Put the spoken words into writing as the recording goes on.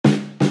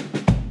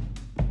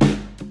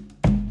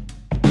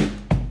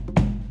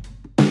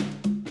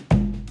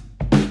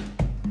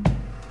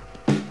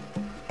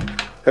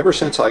Ever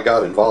since I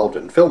got involved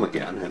in film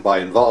again, and by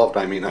involved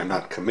I mean I'm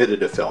not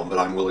committed to film, but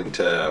I'm willing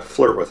to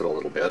flirt with it a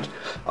little bit,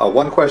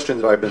 one question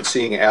that I've been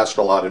seeing asked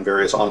a lot in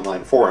various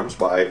online forums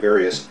by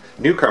various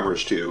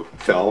newcomers to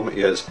film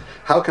is,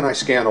 how can I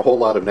scan a whole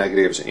lot of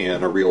negatives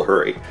in a real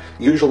hurry?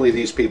 Usually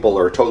these people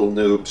are total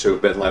noobs who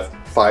have been left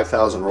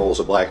 5,000 rolls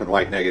of black and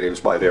white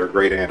negatives by their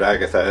great Aunt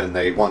Agatha, and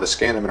they want to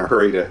scan them in a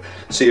hurry to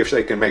see if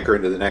they can make her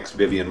into the next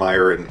Vivian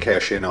Maier and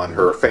cash in on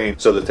her fame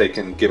so that they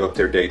can give up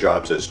their day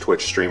jobs as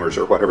Twitch streamers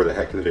or whatever the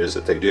heck it is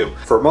that they do.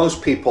 For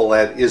most people,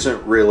 that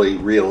isn't really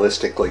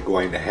realistically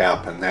going to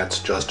happen. That's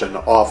just an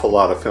awful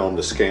lot of film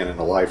to scan in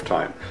a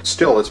lifetime.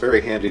 Still, it's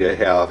very handy to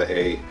have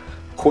a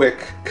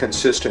quick,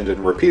 consistent, and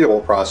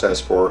repeatable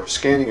process for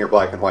scanning your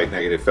black and white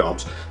negative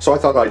films. So I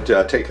thought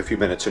I'd take a few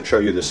minutes and show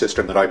you the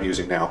system that I'm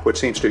using now, which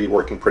seems to be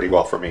working pretty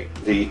well for me.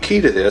 The key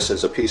to this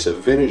is a piece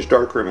of vintage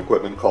darkroom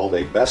equipment called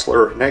a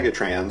Bessler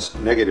Negatrans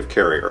negative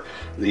carrier.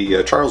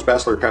 The Charles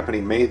Bessler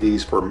company made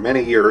these for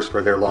many years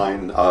for their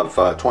line of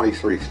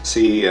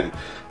 23C and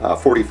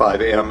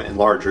 45M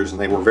enlargers, and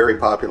they were very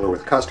popular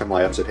with custom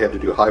labs that had to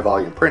do high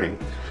volume printing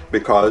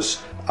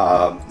because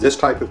this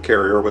type of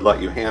carrier would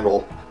let you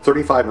handle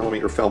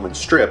 35mm film in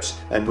strips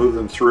and move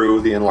them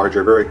through the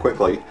enlarger very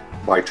quickly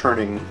by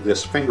turning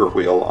this finger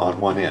wheel on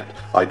one end.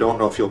 I don't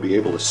know if you'll be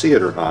able to see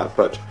it or not,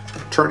 but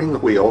turning the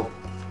wheel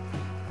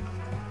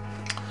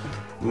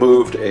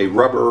moved a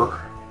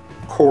rubber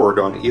cord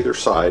on either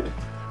side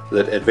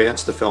that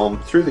advanced the film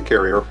through the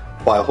carrier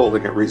while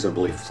holding it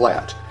reasonably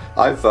flat.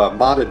 I've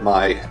modded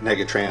my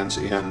Negatrans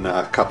in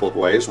a couple of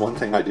ways. One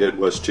thing I did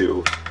was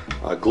to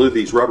glue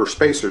these rubber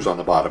spacers on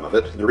the bottom of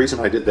it. The reason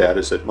I did that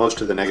is that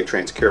most of the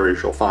Negatrans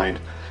carriers you'll find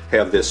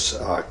have this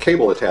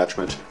cable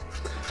attachment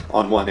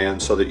on one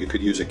end so that you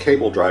could use a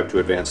cable drive to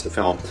advance the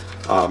film.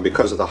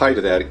 Because of the height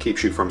of that, it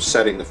keeps you from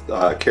setting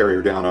the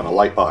carrier down on a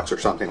light box or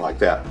something like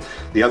that.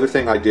 The other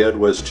thing I did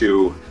was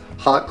to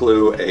hot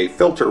glue a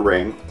filter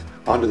ring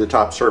onto the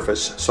top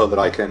surface so that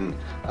I can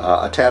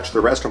attach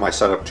the rest of my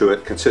setup to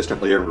it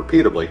consistently and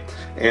repeatably,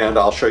 and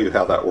I'll show you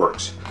how that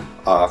works.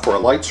 For a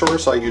light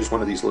source, I use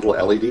one of these little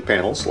LED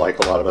panels like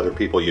a lot of other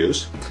people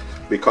use.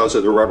 Because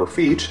of the rubber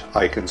feet,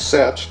 I can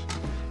set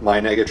my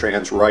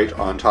Negatrans right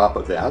on top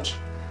of that.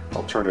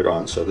 I'll turn it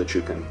on so that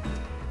you can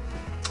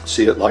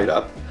see it light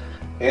up.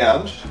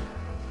 And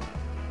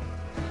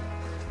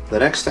the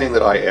next thing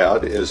that I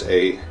add is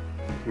a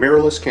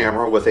mirrorless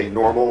camera with a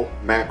normal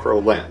macro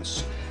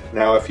lens.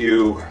 Now, if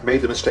you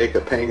made the mistake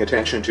of paying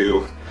attention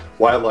to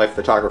wildlife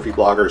photography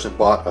bloggers and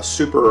bought a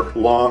super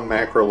long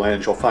macro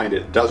lens, you'll find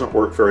it doesn't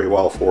work very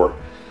well for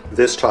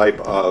this type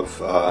of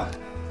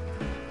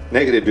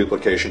negative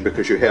duplication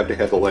because you have to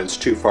have the lens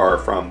too far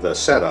from the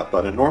setup,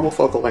 but a normal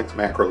focal length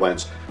macro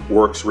lens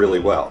works really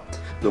well.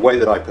 The way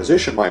that I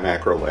position my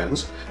macro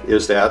lens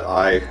is that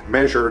I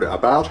measured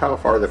about how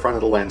far the front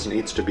of the lens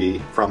needs to be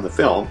from the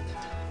film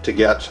to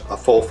get a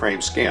full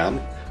frame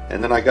scan,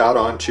 and then I got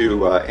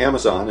onto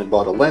Amazon and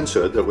bought a lens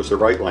hood that was the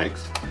right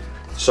length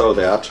so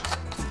that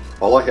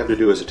all I have to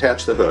do is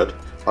attach the hood.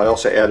 I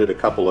also added a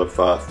couple of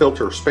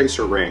filter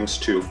spacer rings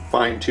to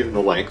fine-tune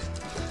the length,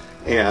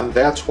 and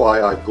that's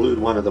why I glued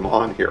one of them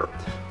on here.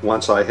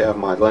 Once I have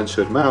my lens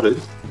hood mounted,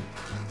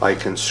 I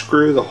can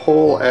screw the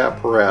whole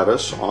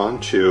apparatus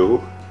onto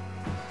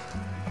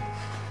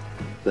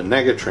the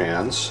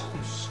Negatrans.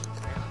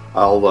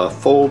 I'll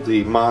fold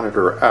the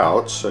monitor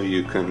out so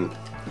you can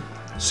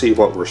see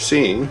what we're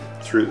seeing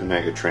through the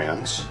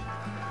Negatrans,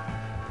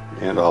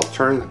 and I'll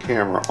turn the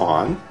camera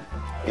on,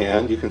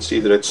 and you can see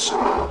that it's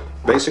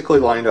basically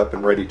lined up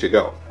and ready to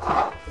go.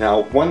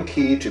 Now, one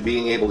key to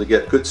being able to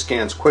get good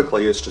scans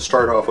quickly is to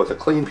start off with a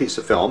clean piece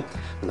of film,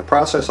 and the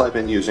process I've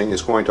been using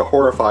is going to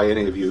horrify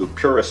any of you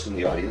purists in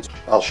the audience.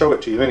 I'll show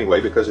it to you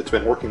anyway because it's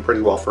been working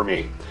pretty well for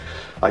me.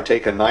 I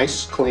take a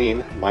nice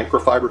clean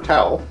microfiber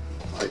towel,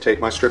 I take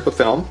my strip of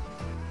film,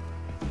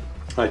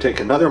 I take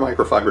another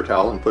microfiber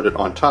towel and put it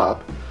on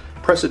top,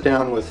 press it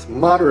down with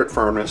moderate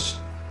firmness,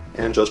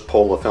 and just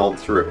pull the film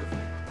through.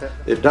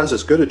 It does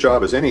as good a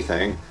job as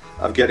anything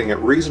of getting it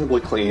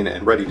reasonably clean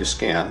and ready to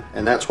scan,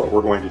 and that's what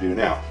we're going to do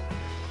now.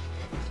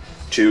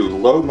 To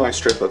load my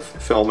strip of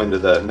film into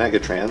the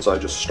Negatrans, I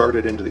just start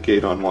it into the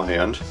gate on one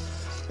end,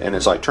 and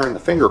as I turn the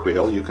finger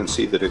wheel, you can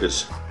see that it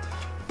is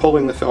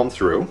pulling the film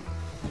through,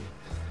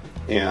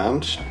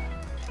 and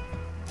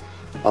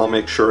I'll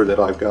make sure that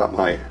I've got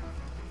my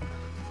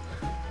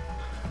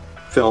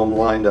film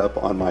lined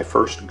up on my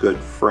first good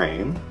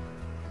frame,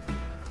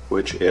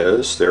 which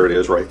is, there it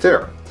is right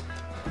there.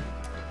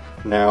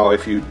 Now,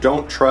 if you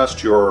don't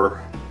trust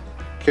your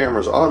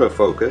camera's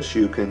autofocus,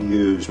 you can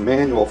use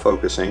manual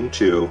focusing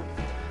to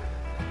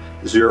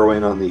zero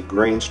in on the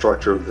grain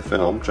structure of the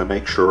film to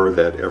make sure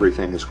that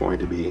everything is going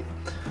to be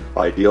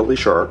ideally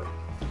sharp,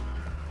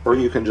 or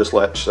you can just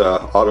let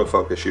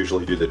autofocus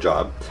usually do the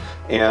job.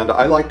 And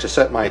I like to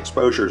set my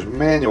exposures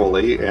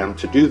manually, and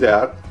to do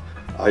that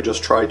I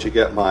just try to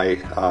get my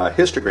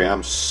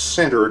histogram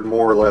centered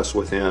more or less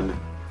within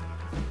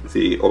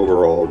the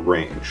overall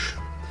range.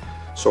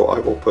 So I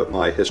will put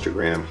my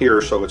histogram here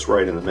so it's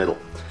right in the middle.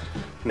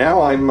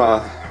 Now I'm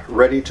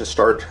ready to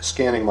start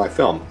scanning my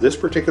film. This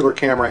particular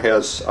camera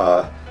has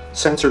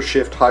sensor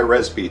shift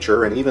high-res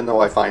feature, and even though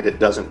I find it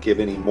doesn't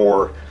give any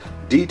more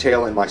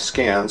detail in my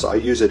scans, I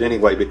use it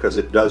anyway because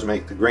it does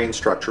make the grain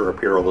structure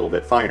appear a little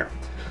bit finer.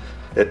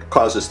 It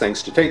causes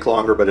things to take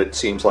longer, but it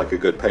seems like a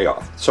good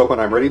payoff. So when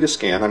I'm ready to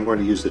scan, I'm going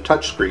to use the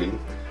touch screen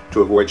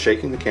to avoid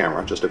shaking the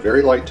camera. Just a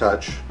very light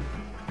touch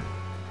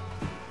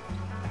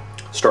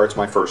starts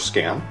my first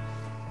scan.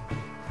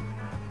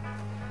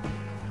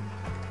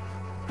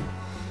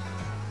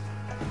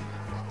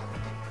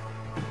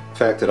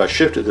 The fact that I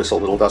shifted this a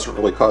little doesn't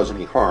really cause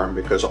any harm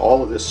because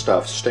all of this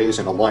stuff stays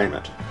in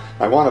alignment.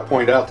 I want to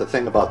point out the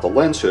thing about the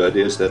lens hood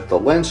is that the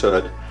lens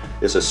hood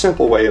is a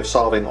simple way of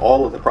solving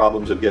all of the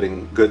problems of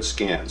getting good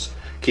scans.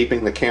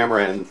 Keeping the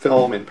camera and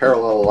film in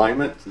parallel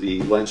alignment,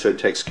 the lens hood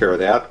takes care of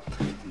that.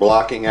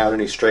 Blocking out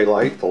any stray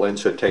light, the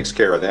lens hood takes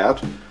care of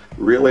that.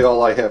 Really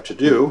all I have to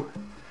do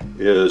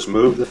is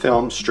move the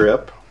film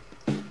strip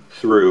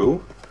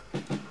through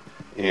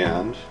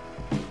and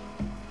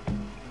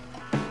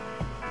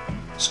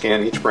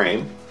scan each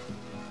frame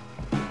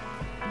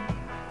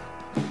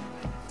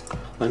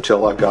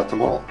until I've got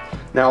them all.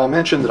 Now I'll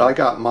mention that I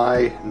got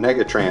my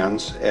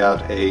Negatrans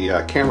at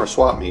a camera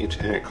swap meet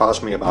and it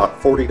cost me about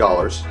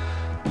 $40.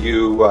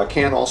 You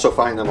can also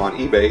find them on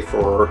eBay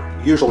for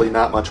usually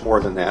not much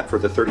more than that for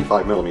the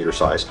 35mm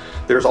size.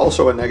 There's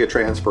also a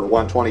Negatrans for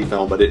 120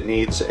 film, but it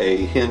needs a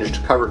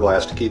hinged cover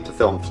glass to keep the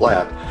film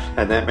flat,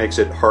 and that makes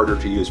it harder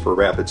to use for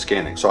rapid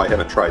scanning, so I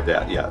haven't tried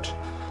that yet.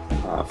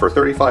 For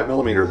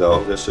 35mm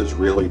though, this is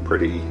really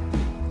pretty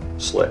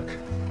slick.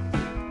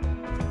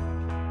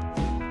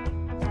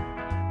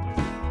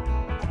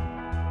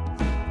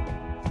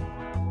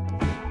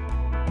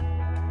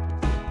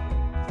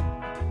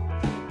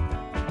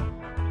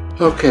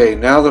 Okay,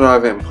 now that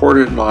I've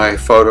imported my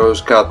photos,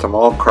 got them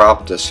all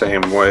cropped the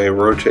same way,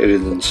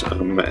 rotated in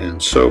some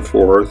and so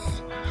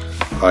forth,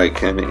 I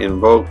can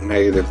invoke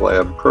Negative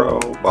Lab Pro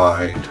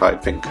by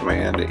typing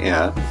Command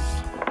N.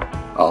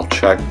 I'll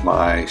check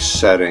my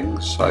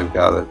settings. I've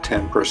got a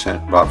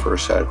 10% buffer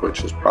set,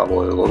 which is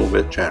probably a little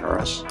bit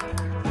generous.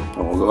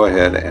 And we'll go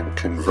ahead and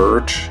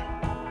convert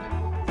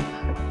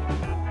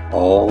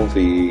all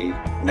the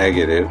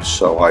negatives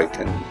so I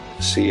can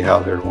see how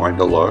they're going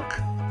to look.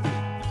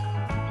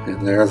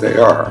 And there they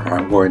are.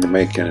 I'm going to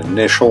make an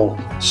initial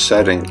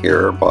setting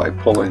here by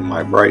pulling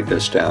my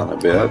brightness down a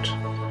bit.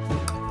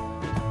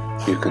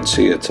 You can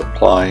see it's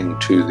applying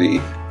to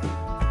the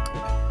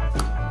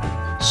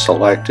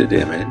selected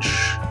image.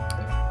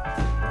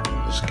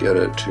 Just get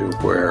it to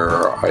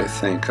where I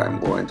think I'm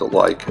going to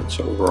like its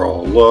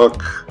overall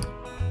look.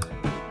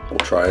 We'll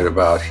try it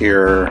about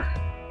here.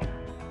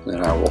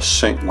 Then I will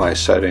sync my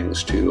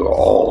settings to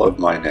all of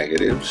my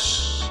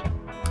negatives,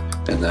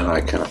 and then I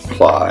can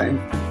apply.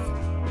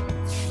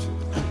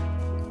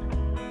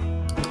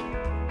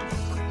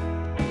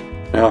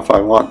 Now if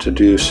I want to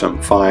do some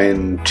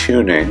fine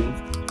tuning,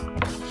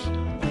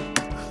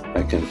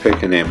 I can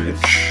pick an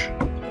image,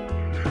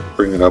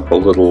 bring it up a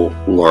little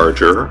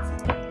larger,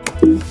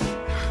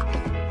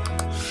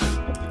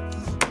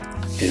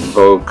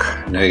 invoke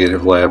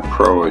Negative Lab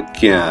Pro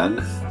again,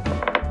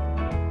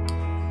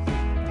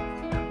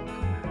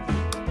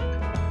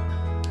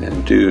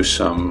 and do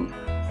some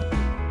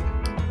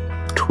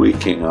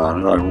tweaking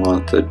on it. I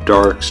want the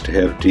darks to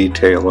have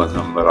detail in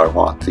them, but I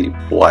want the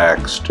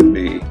blacks to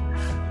be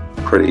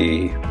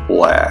pretty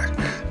black.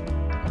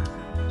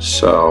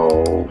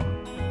 So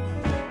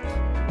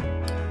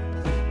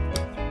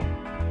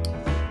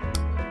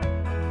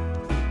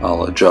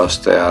I'll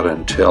adjust that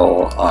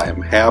until I'm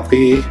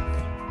happy.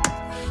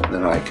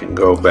 Then I can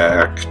go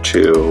back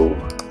to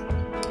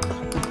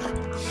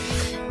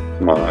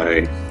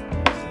my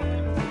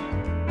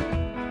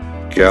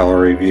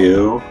gallery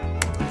view,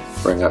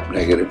 bring up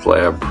Negative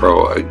Lab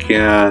Pro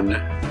again,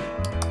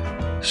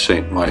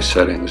 sync my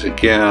settings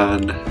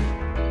again,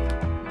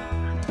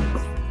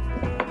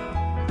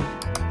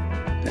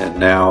 and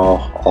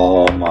now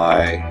all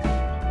my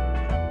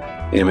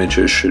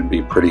images should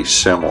be pretty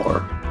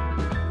similar.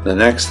 The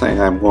next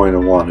thing I'm going to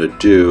want to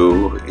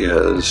do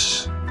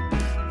is,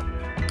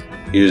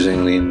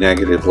 using the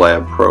Negative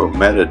Lab Pro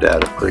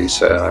metadata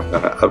preset, I'm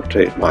going to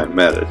update my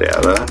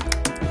metadata.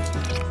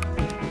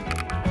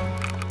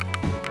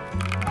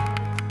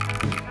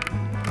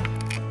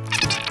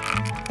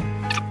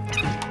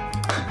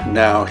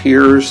 Now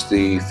here's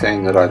the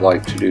thing that I'd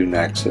like to do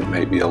next that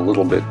may be a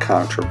little bit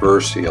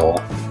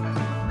controversial.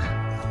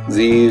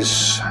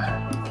 These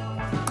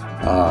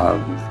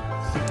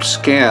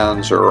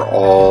scans are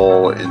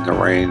all in the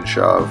range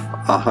of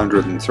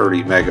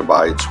 130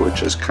 megabytes,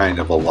 which is kind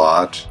of a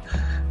lot,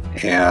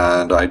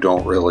 and I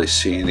don't really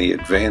see any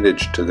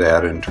advantage to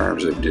that in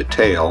terms of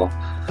detail.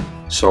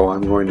 So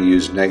I'm going to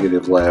use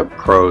Negative Lab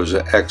Pro's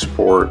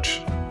export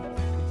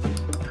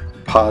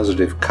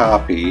positive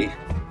copy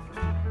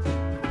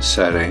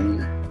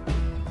setting,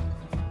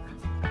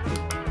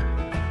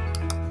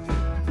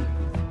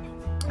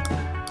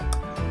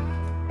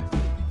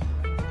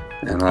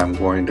 and I'm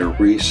going to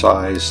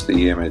resize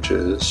the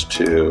images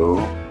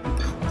to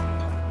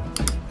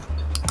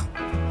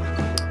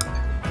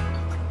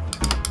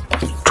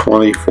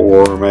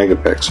 24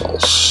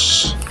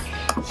 megapixels.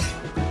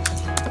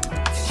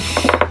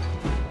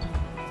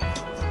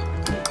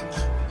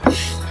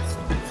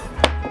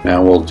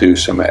 Now we'll do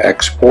some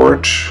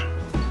export.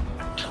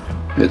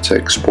 It's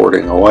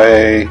exporting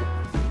away.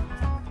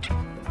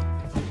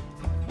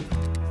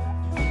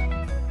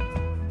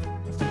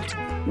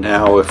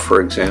 Now if, for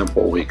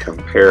example, we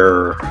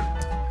compare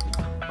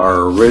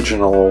our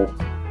original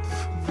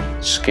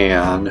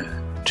scan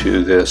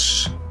to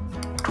this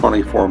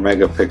 24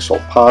 megapixel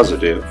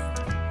positive,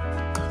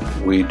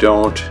 we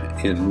don't,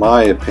 in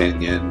my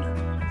opinion,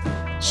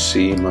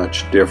 see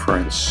much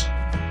difference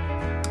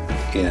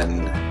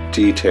in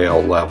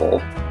detail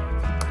level.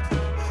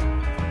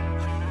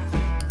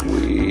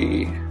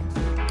 We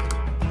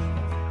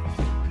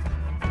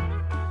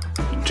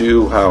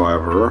do,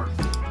 however,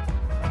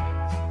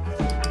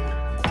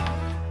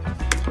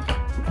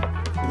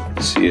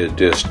 see a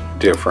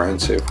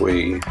difference if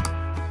we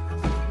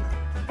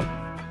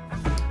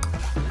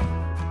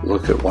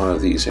look at one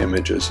of these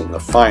images in the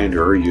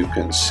Finder. You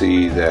can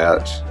see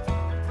that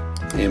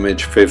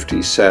image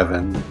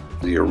 57,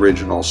 the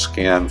original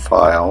scan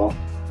file,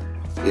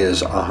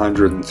 is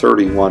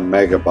 131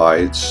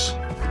 megabytes.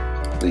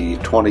 The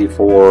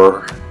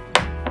 24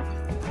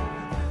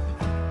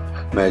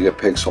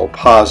 megapixel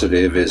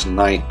positive is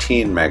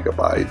 19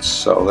 megabytes,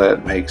 so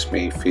that makes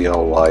me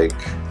feel like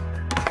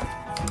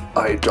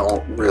I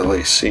don't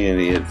really see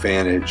any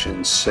advantage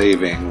in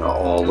saving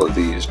all of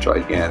these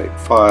gigantic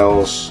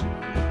files,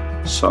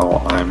 so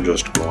I'm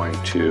just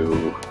going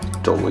to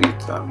delete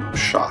them.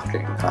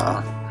 Shocking,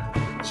 huh?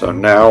 So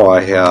now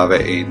I have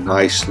a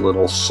nice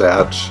little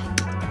set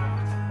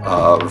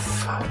of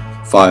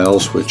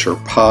files which are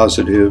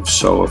positive,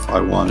 so if I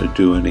want to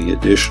do any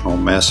additional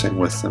messing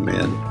with them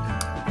in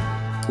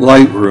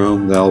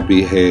Lightroom, they'll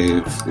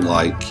behave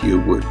like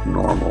you would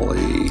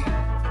normally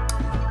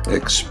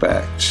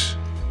expect.